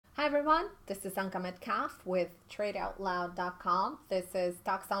Hi everyone, this is Anka Metcalf with TradeOutLoud.com. This is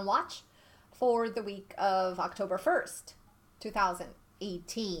Stocks on Watch for the week of October 1st,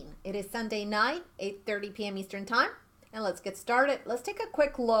 2018. It is Sunday night, 8:30 p.m. Eastern Time, and let's get started. Let's take a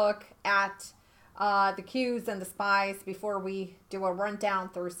quick look at the Qs and the SPYs before we do a rundown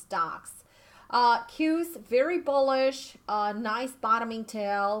through stocks. Qs, very bullish, nice bottoming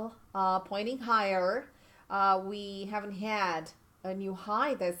tail, pointing higher. We haven't had a new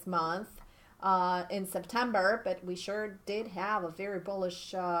high this month in September, but we sure did have a very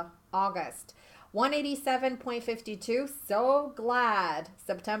bullish August. 187.52. So glad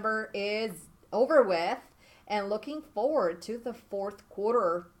September is over with and looking forward to the fourth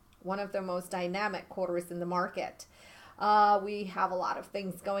quarter, one of the most dynamic quarters in the market. We have a lot of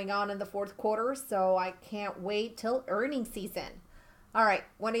things going on in the fourth quarter, so I can't wait till earnings season. All right,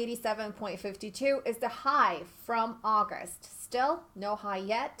 187.52 is the high from August. Still no high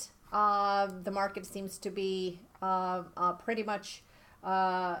yet. The market seems to be pretty much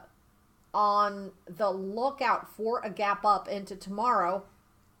on the lookout for a gap up into tomorrow.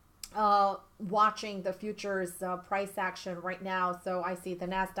 Watching the futures price action right now. So I see the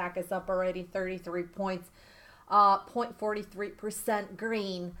NASDAQ is up already 33 points, 0.43%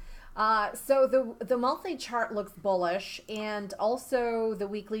 green. So the monthly chart looks bullish, and also the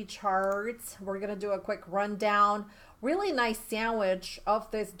weekly charts. We're going to do a quick rundown. Really nice sandwich of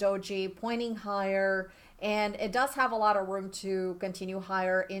this doji pointing higher, and it does have a lot of room to continue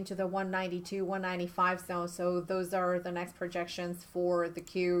higher into the 192, 195 zone. So those are the next projections for the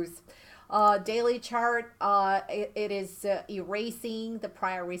Qs. Daily chart, it is erasing the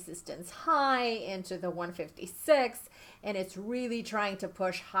prior resistance high into the 156, and it's really trying to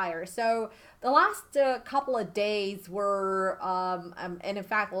push higher. So the last couple of days were, and in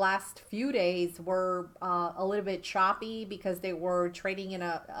fact, last few days were a little bit choppy because they were trading in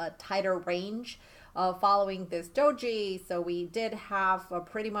a tighter range following this doji. So we did have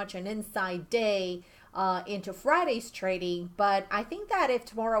pretty much an inside day into Friday's trading, but I think that if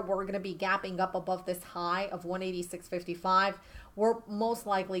tomorrow we're going to be gapping up above this high of 186.55, we're most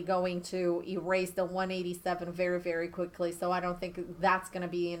likely going to erase the 187 very, very quickly. So I don't think that's going to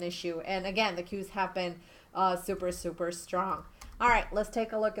be an issue. And again, the Qs have been super, super strong. All right, let's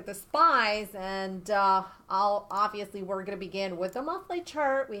take a look at the SPYs, and obviously we're going to begin with the monthly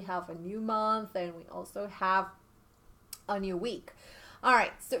chart. We have a new month, and we also have a new week. All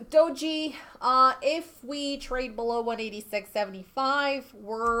right, so doji, if we trade below 186.75,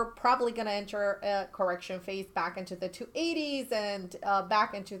 we're probably going to enter a correction phase back into the 280s and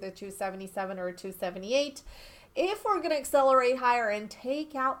back into the 277 or 278. If we're going to accelerate higher and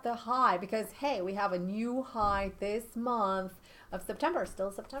take out the high, because, hey, we have a new high this month of September,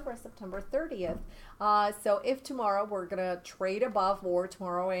 still September 30th. So if tomorrow we're going to trade above, or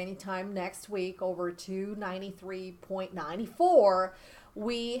tomorrow anytime next week over 293.94,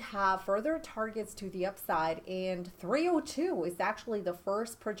 we have further targets to the upside, and 302 is actually the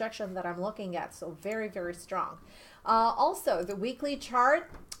first projection that I'm looking at. So very, very strong. Also, the weekly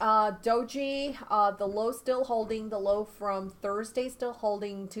chart, doji, the low still holding, the low from Thursday still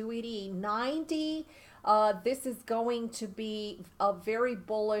holding 280.90. This is going to be a very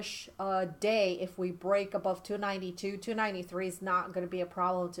bullish day if we break above 292. 293 is not going to be a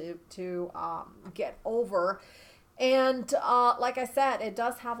problem to get over. And like I said, it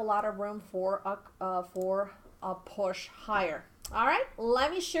does have a lot of room for a push higher. All right,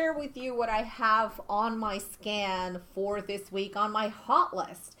 let me share with you what I have on my scan for this week on my hot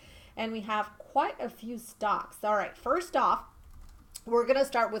list. And we have quite a few stocks. All right, first off, we're going to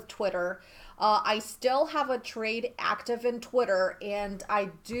start with Twitter. I still have a trade active in Twitter, and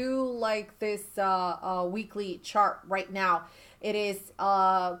I do like this weekly chart right now. It is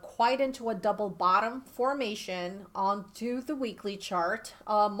quite into a double bottom formation onto the weekly chart.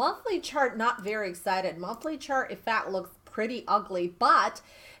 Monthly chart, not very excited. Monthly chart, in fact, looks pretty ugly, but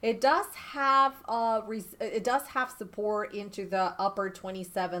it does have support into the upper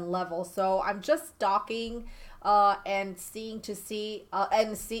 27 level. So I'm just stalking and trying to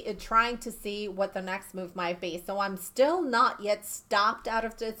see what the next move might be. So I'm still not yet stopped out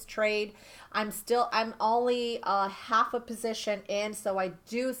of this trade. I'm only half a position in, so I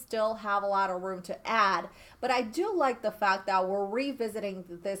do still have a lot of room to add. But I do like the fact that we're revisiting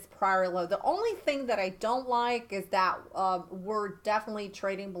this prior low. The only thing that I don't like is that we're definitely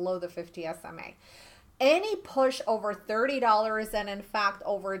trading below the 50 SMA. Any push over $30 and in fact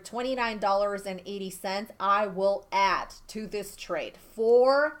over $29.80, I will add to this trade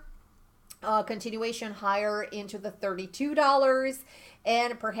for continuation higher into the $32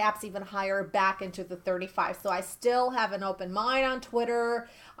 and perhaps even higher back into the 35. So I still have an open mind on Twitter.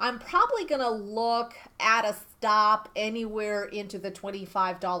 I'm probably going to look at a stop anywhere into the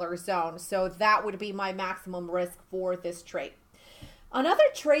 $25 zone. So that would be my maximum risk for this trade. Another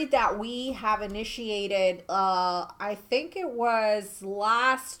trade that we have initiated, I think it was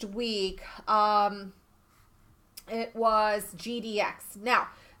last week, it was GDX. Now,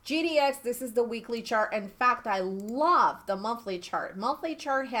 GDX, this is the weekly chart. In fact, I love the monthly chart. Monthly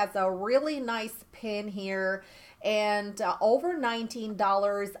chart has a really nice pin here, and over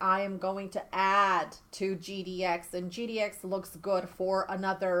 $19 I am going to add to GDX, and GDX looks good for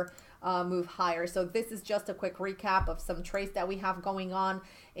another move higher. So this is just a quick recap of some trades that we have going on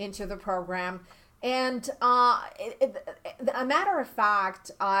into the program. And a matter of fact,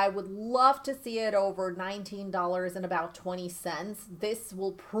 I would love to see it over $19 and about 20 cents. This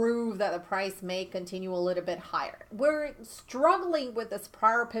will prove that the price may continue a little bit higher. We're struggling with this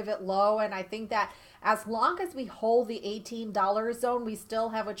prior pivot low, and I think that as long as we hold the $18 zone, we still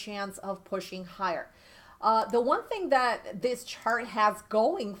have a chance of pushing higher. The one thing that this chart has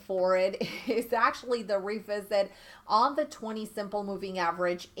going for it is actually the revisit on the 20 simple moving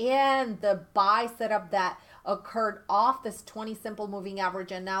average and the buy setup that occurred off this 20 simple moving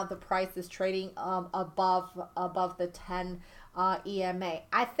average, and now the price is trading above the 10 EMA.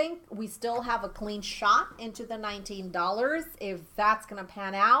 I think we still have a clean shot into the $19. If that's going to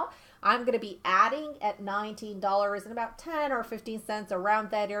pan out, I'm going to be adding at $19 and about 10 or 15 cents around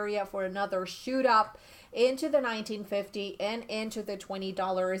that area for another shoot up into the $19.50 and into the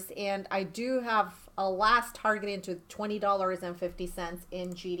 $20. And I do have a last target into $20.50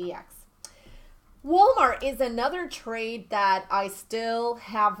 in GDX. Walmart is another trade that I still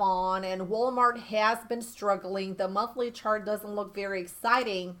have on, and Walmart has been struggling. The monthly chart doesn't look very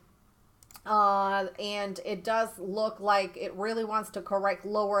exciting. And it does look like it really wants to correct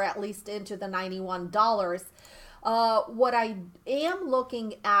lower, at least into the $91. What I am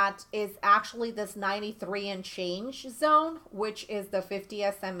looking at is actually this 93 and change zone, which is the 50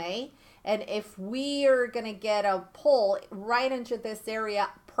 SMA. And if we are going to get a pull right into this area,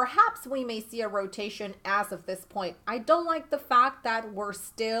 perhaps we may see a rotation as of this point. I don't like the fact that we're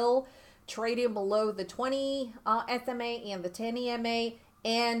still trading below the 20 SMA and the 10 EMA.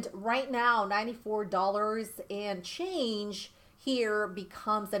 And right now, $94 and change here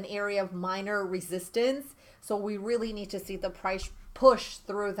becomes an area of minor resistance. So we really need to see the price push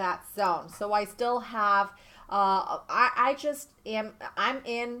through that zone. So I still have, I'm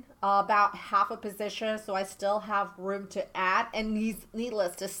in about half a position. So I still have room to add. And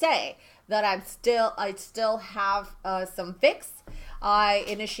needless to say that I still have some fix. I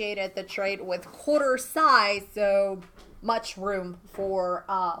initiated the trade with quarter size, so much room for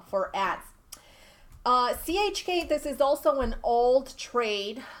ads. CHK, this is also an old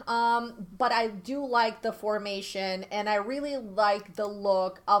trade, but I do like the formation, and I really like the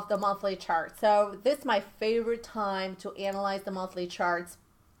look of the monthly chart. So this is my favorite time to analyze the monthly charts.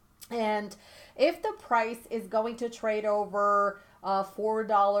 And if the price is going to trade over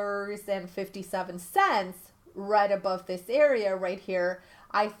 $4.57 right above this area right here,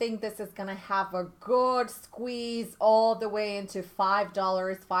 I think this is going to have a good squeeze all the way into $5,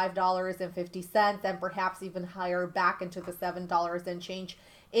 $5.50, and perhaps even higher back into the $7 and change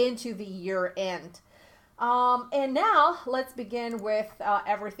into the year end. And now let's begin with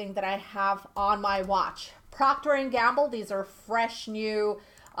everything that I have on my watch. Procter & Gamble, these are fresh new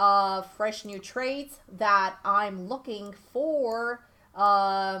trades that I'm looking for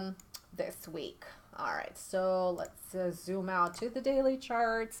this week. All right, so let's zoom out to the daily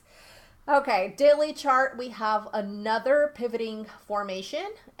charts. Okay, daily chart, we have another pivoting formation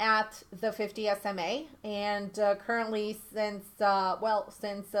at the 50 SMA. And currently since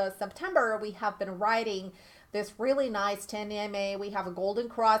September, we have been riding this really nice 10 EMA. We have a golden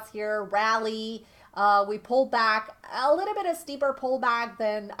cross here, rally. We pull back a little bit of steeper pullback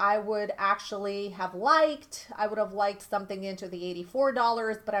than I would actually have liked. I would have liked something into the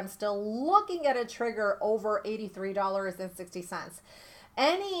 $84, but I'm still looking at a trigger over $83.60.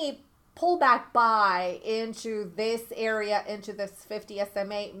 Any pullback buy into this area, into this 50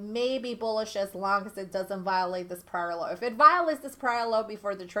 SMA, may be bullish as long as it doesn't violate this prior low. If it violates this prior low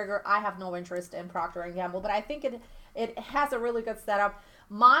before the trigger, I have no interest in Procter & Gamble, but I think it has a really good setup.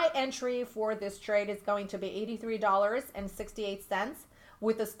 My entry for this trade is going to be $83.68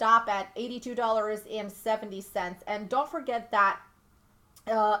 with a stop at $82.70. And don't forget that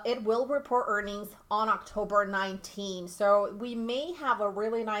it will report earnings on October 19. So we may have a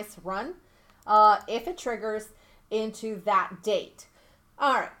really nice run if it triggers into that date.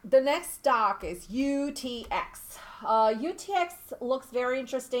 All right, the next stock is UTX. UTX looks very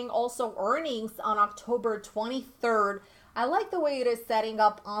interesting. Also earnings on October 23rd. I like the way it is setting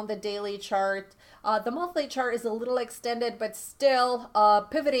up on the daily chart. The monthly chart is a little extended, but still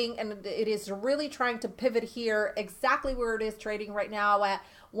pivoting, and it is really trying to pivot here exactly where it is trading right now at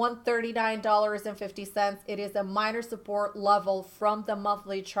 $139.50. It is a minor support level from the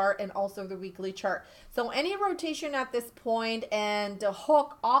monthly chart and also the weekly chart. So any rotation at this point and the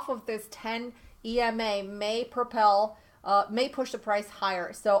hook off of this 10 EMA may push the price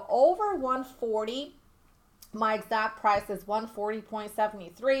higher. So over 140. My exact price is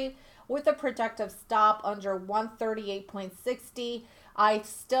 140.73 with a protective stop under 138.60. I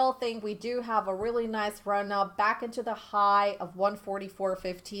still think we do have a really nice run up back into the high of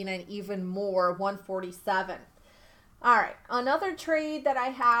 144.15 and even more, 147. All right, another trade that I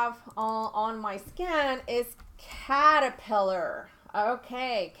have on my scan is Caterpillar.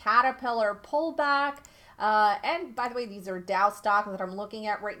 Okay, Caterpillar pullback. And by the way, these are Dow stocks that I'm looking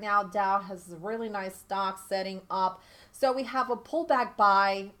at right now. Dow has really nice stocks setting up. So we have a pullback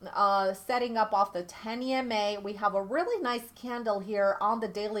buy setting up off the 10 EMA. We have a really nice candle here on the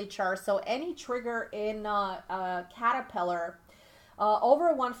daily chart. So any trigger in Caterpillar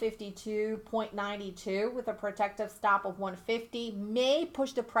over 152.92 with a protective stop of 150 may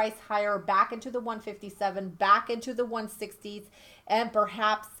push the price higher back into the 157, back into the 160s, and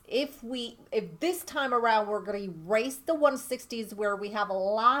perhaps if this time around we're going to erase the 160s where we have a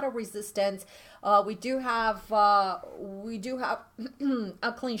lot of resistance, we do have a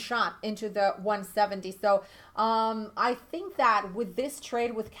clean shot into the 170. So I think that with this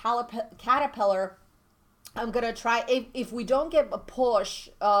trade with Caterpillar, I'm going to try, if we don't get a pull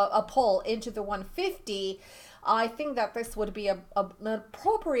into the 150, I think that this would be an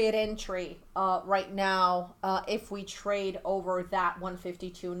appropriate entry right now if we trade over that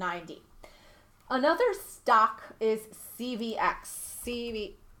 152.90. Another stock is CVX.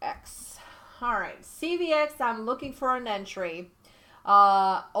 CVX. All right, CVX, I'm looking for an entry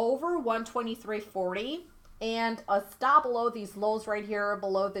over 123.40. And a stop below these lows right here,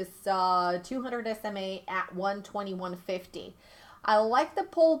 below this 200 SMA at 121.50. I like the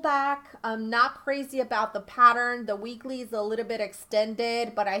pullback. I'm not crazy about the pattern. The weekly is a little bit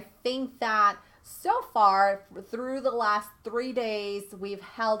extended, but I think that so far through the last 3 days, we've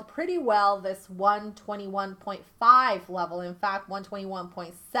held pretty well this 121.5 level. In fact,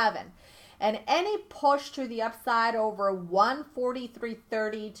 121.7. And any push to the upside over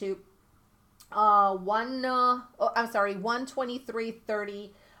 143.30 to 123.30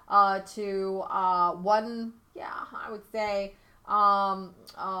 to one, yeah, I would say one,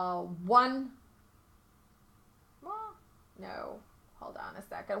 well, no, hold on a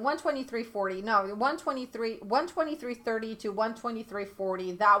second, 123.40, no, 123.30 to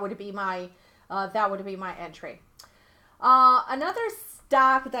 123.40. That would be my entry. Another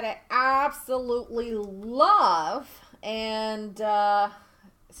stock that I absolutely love, and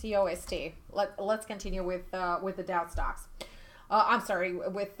COST. Let's continue with the Dow stocks. I'm sorry,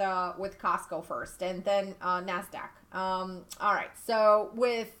 with Costco first, and then Nasdaq. All right. So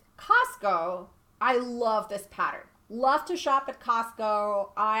with Costco, I love this pattern. Love to shop at Costco.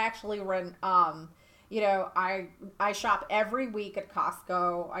 I actually run. I shop every week at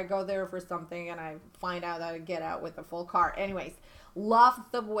Costco. I go there for something, and I find out that I get out with a full cart. Anyways. Love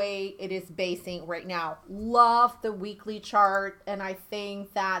the way it is basing right now. Love the weekly chart. And I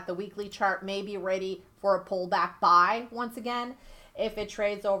think that the weekly chart may be ready for a pullback buy once again. If it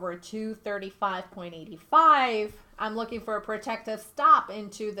trades over 235.85, I'm looking for a protective stop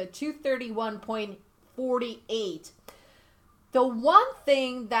into the 231.48. The one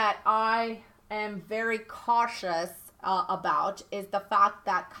thing that I am very cautious about is the fact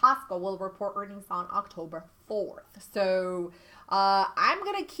that Costco will report earnings on October 4th. So I'm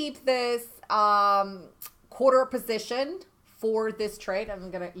going to keep this quarter position for this trade. I'm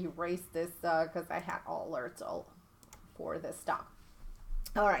going to erase this because I had all alerts for this stock.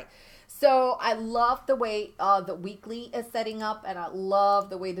 All right. So I love the way the weekly is setting up, and I love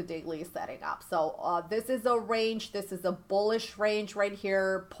the way the daily is setting up. So this is a range. This is a bullish range right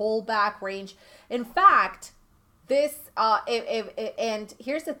here, pullback range. In fact, this and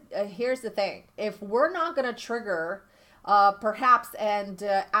here's the thing. If we're not going to trigger perhaps, and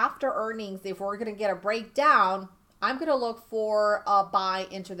after earnings, if we're going to get a breakdown, I'm going to look for a buy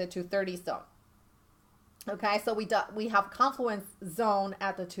into the 230 zone. Okay, so we have confluence zone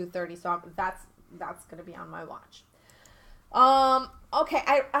at the 230, so that's going to be on my watch. Okay,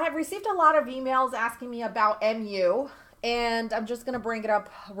 I have received a lot of emails asking me about MU, and I'm just going to bring it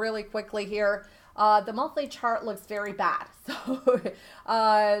up really quickly here. The monthly chart looks very bad. So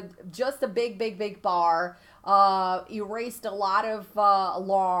just a big bar. erased a lot of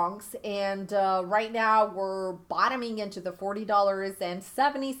longs, and right now we're bottoming into the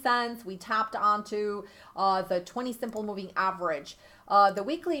 $40.70. We tapped onto the 20 simple moving average. The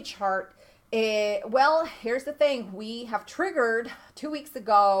weekly chart, well, here's the thing. We have triggered 2 weeks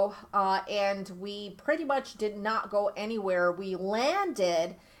ago, and we pretty much did not go anywhere. We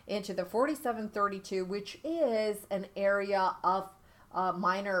landed into the 47.32, which is an area of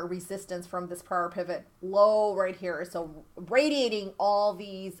minor resistance from this prior pivot low right here. So radiating all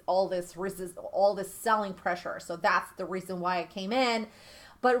this selling pressure. So that's the reason why I came in.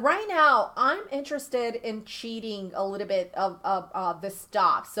 But right now, I'm interested in cheating a little bit of the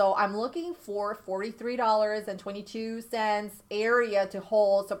stop. So I'm looking for $43.22 area to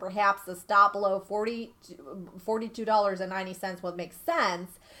hold. So perhaps the stop below $42.90 would make sense.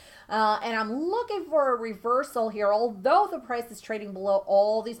 And I'm looking for a reversal here, although the price is trading below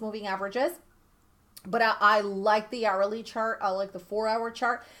all these moving averages. But I like the hourly chart. I like the 4-hour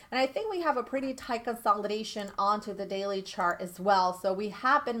chart. And I think we have a pretty tight consolidation onto the daily chart as well. So we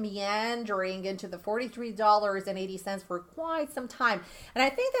have been meandering into the $43.80 for quite some time. And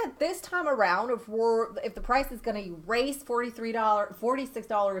I think that this time around, if the price is going to erase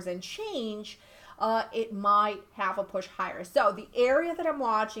 $46 and change, it might have a push higher. So the area that I'm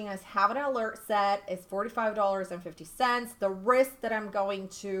watching is have an alert set is $45.50. The risk that I'm going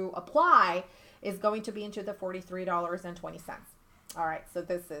to apply is going to be into the $43.20. All right, so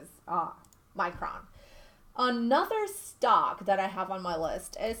this is Micron. Another stock that I have on my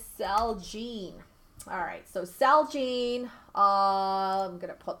list is Celgene. All right, so Celgene, I'm going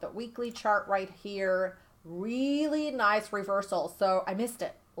to put the weekly chart right here. Really nice reversal. So I missed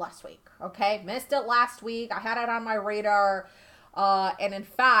it last week, okay? Missed it last week. I had it on my radar. And in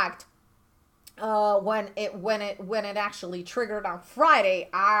fact, when it actually triggered on Friday,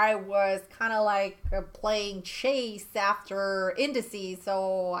 I was kind of like playing chase after indices.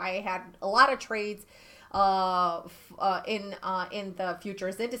 So I had a lot of trades in the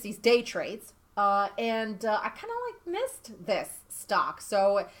futures indices, day trades. And I kind of like missed this stock.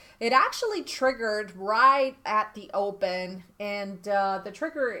 So it actually triggered right at the open, and the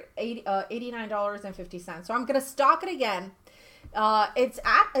trigger $89.50. So I'm going to stock it again. It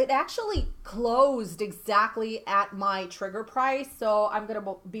actually closed exactly at my trigger price. So I'm going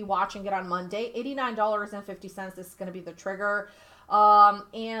to be watching it on Monday. $89.50 is going to be the trigger.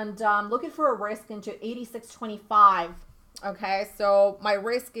 And I'm looking for a risk into 86.25. Okay. So my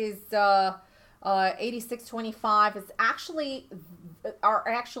risk is, 86.25 is actually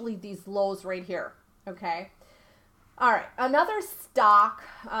these lows right here. Okay. All right. Another stock.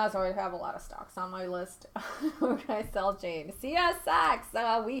 So I have a lot of stocks on my list. Okay. Celgene.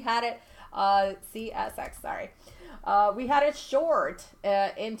 CSX. We had it. CSX. Sorry. We had it short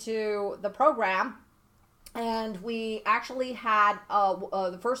into the program, and we actually had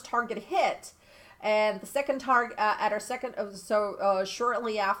the first target hit. And the second target at our second,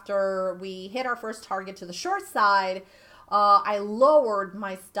 shortly after we hit our first target to the short side, I lowered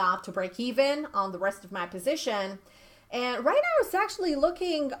my stop to break even on the rest of my position. And right now it's actually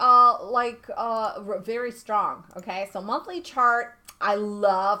looking very strong. Okay, so monthly chart, I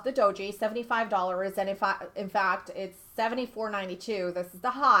love the doji, $75, and in fact it's $74.92. This is the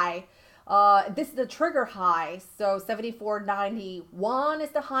high. This is the trigger high, so $74.91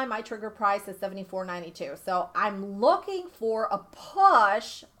 is the high. My trigger price is $74.92. So I'm looking for a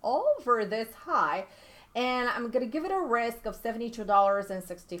push over this high, and I'm going to give it a risk of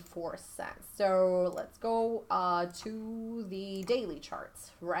 $72.64. So let's go to the daily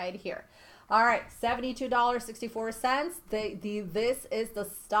charts right here. All right, $72.64. This is the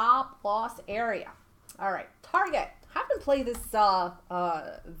stop loss area. All right, target. Haven't played this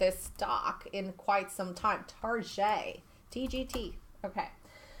this stock in quite some time. Target, TGT. Okay.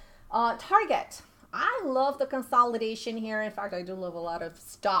 Target. I love the consolidation here. In fact, I do love a lot of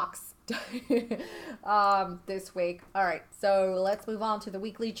stocks this week. All right, so let's move on to the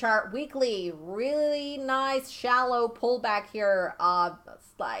weekly chart. Weekly, really nice shallow pullback here.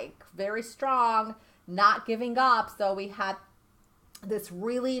 It's like very strong, not giving up. So we had this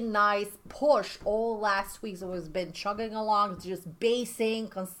really nice push all last week. So it's been chugging along, just basing,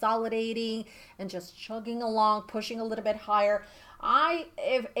 consolidating, and just chugging along, pushing a little bit higher.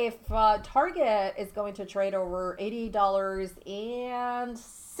 If Target is going to trade over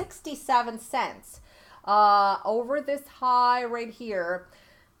 $80.67 over this high right here,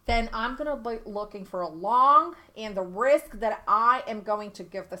 then I'm going to be looking for a long, and the risk that I am going to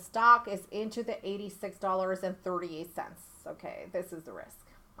give the stock is into the $86.38. Okay, this is the risk.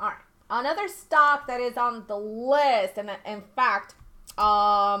 All right. Another stock that is on the list, and in fact,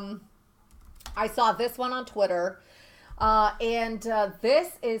 I saw this one on Twitter. And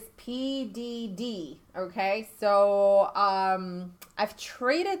this is PDD. Okay, so I've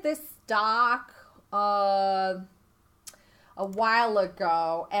traded this stock a while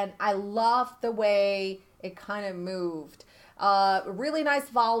ago, and I love the way it kind of moved. Really nice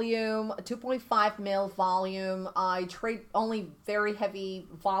volume, 2.5 mil volume. I trade only very heavy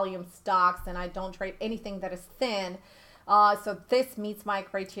volume stocks, and I don't trade anything that is thin. So this meets my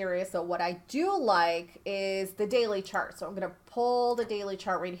criteria. So what I do like is the daily chart. So I'm going to pull the daily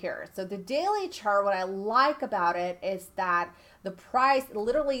chart right here. So the daily chart, what I like about it is that the price,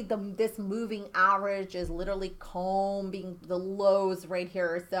 literally this moving average is literally combing the lows right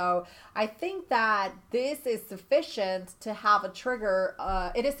here. So I think that this is sufficient to have a trigger.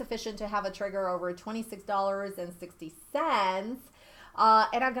 It is sufficient to have a trigger over $26.60.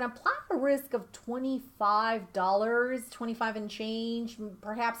 And I'm going to apply a risk of $25, 25 and change,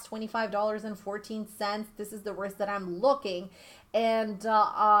 perhaps $25.14. This is the risk that I'm looking. And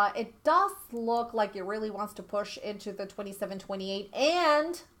it does look like it really wants to push into the 27, 28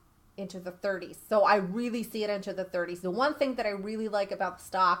 and into the 30s. So I really see it into the 30s. The one thing that I really like about the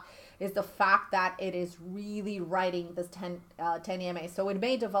stock is the fact that it is really riding this 10 EMA. So it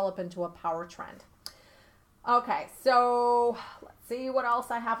may develop into a power trend. Okay, so let's see what else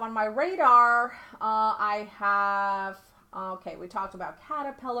I have on my radar. I have, okay, we talked about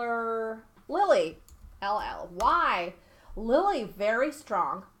Caterpillar, Lilly, LLY. Lilly, very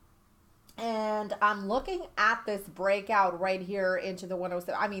strong. And I'm looking at this breakout right here into the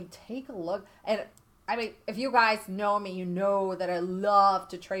 107. I mean, take a look. And I mean, if you guys know me, you know that I love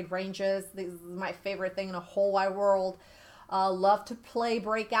to trade ranges. This is my favorite thing in the whole wide world. Love to play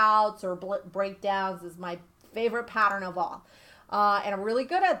breakouts or breakdowns. Is my favorite pattern of all. And I'm really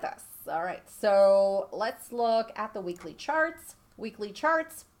good at this. All right, so let's look at the weekly charts. Weekly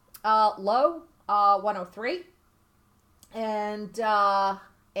charts, low 103. And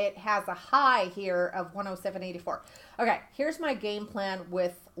it has a high here of 107.84. Okay, here's my game plan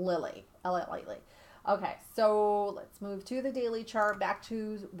with Lilly. Okay, so let's move to the daily chart, back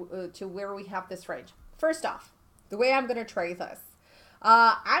to where we have this range. First off, the way I'm going to trade this,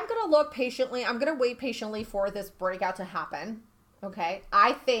 I'm going to look patiently. I'm going to wait patiently for this breakout to happen. Okay,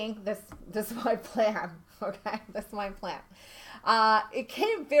 I think this is my plan. Okay, that's my plan. It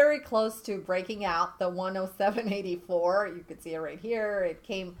came very close to breaking out the 107.84. You can see it right here. It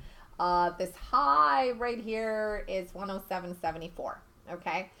came, this high right here is 107.74.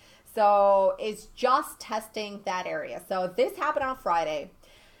 Okay, so it's just testing that area. So this happened on Friday.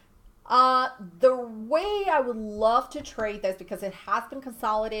 The way I would love to trade this, because it has been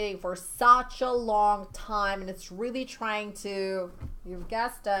consolidating for such a long time, and it's really trying to, you've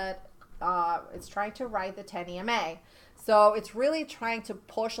guessed it, it's trying to ride the 10 EMA. So it's really trying to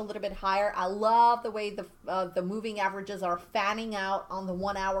push a little bit higher. I love the way the moving averages are fanning out on the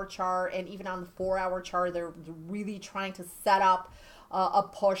 1 hour chart, and even on the 4 hour chart, they're really trying to set up a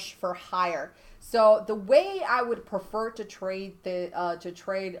push for higher. So the way I would prefer to trade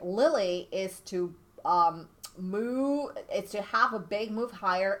Lilly is to to have a big move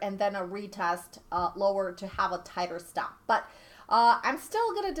higher and then a retest lower to have a tighter stop. But I'm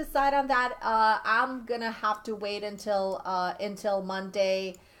still gonna decide on that. I'm gonna have to wait until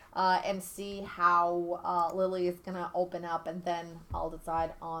Monday and see how Lilly is gonna open up, and then I'll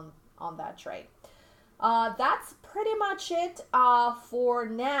decide on that trade. That's pretty much it for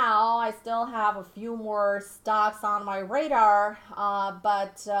now. I still have a few more stocks on my radar,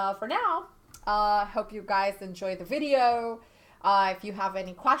 but for now, hope you guys enjoy the video. If you have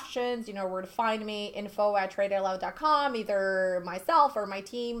any questions, you know where to find me, info@tradealoud.com, either myself or my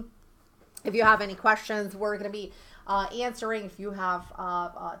team. If you have any questions, we're going to be answering. If you have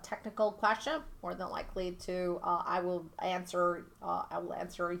a technical question, more than likely I will answer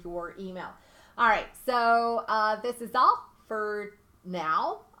your email. All right, so this is all for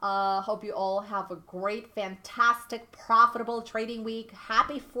now. Hope you all have a great, fantastic, profitable trading week.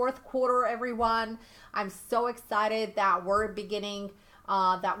 Happy fourth quarter, everyone. I'm so excited that we're beginning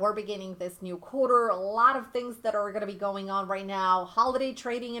this new quarter. A lot of things that are going to be going on right now. Holiday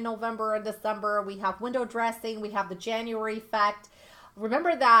trading in November and December. We have window dressing. We have the January effect.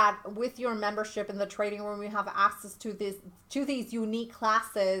 Remember that with your membership in the trading room, you have access to these unique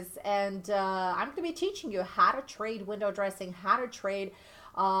classes, and I'm going to be teaching you how to trade window dressing, how to trade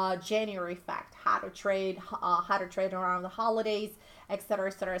January effect, how to trade around the holidays, etc.,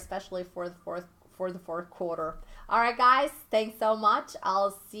 especially for the fourth quarter. All right, guys, thanks so much.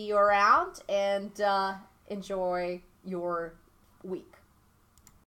 I'll see you around, and enjoy your week.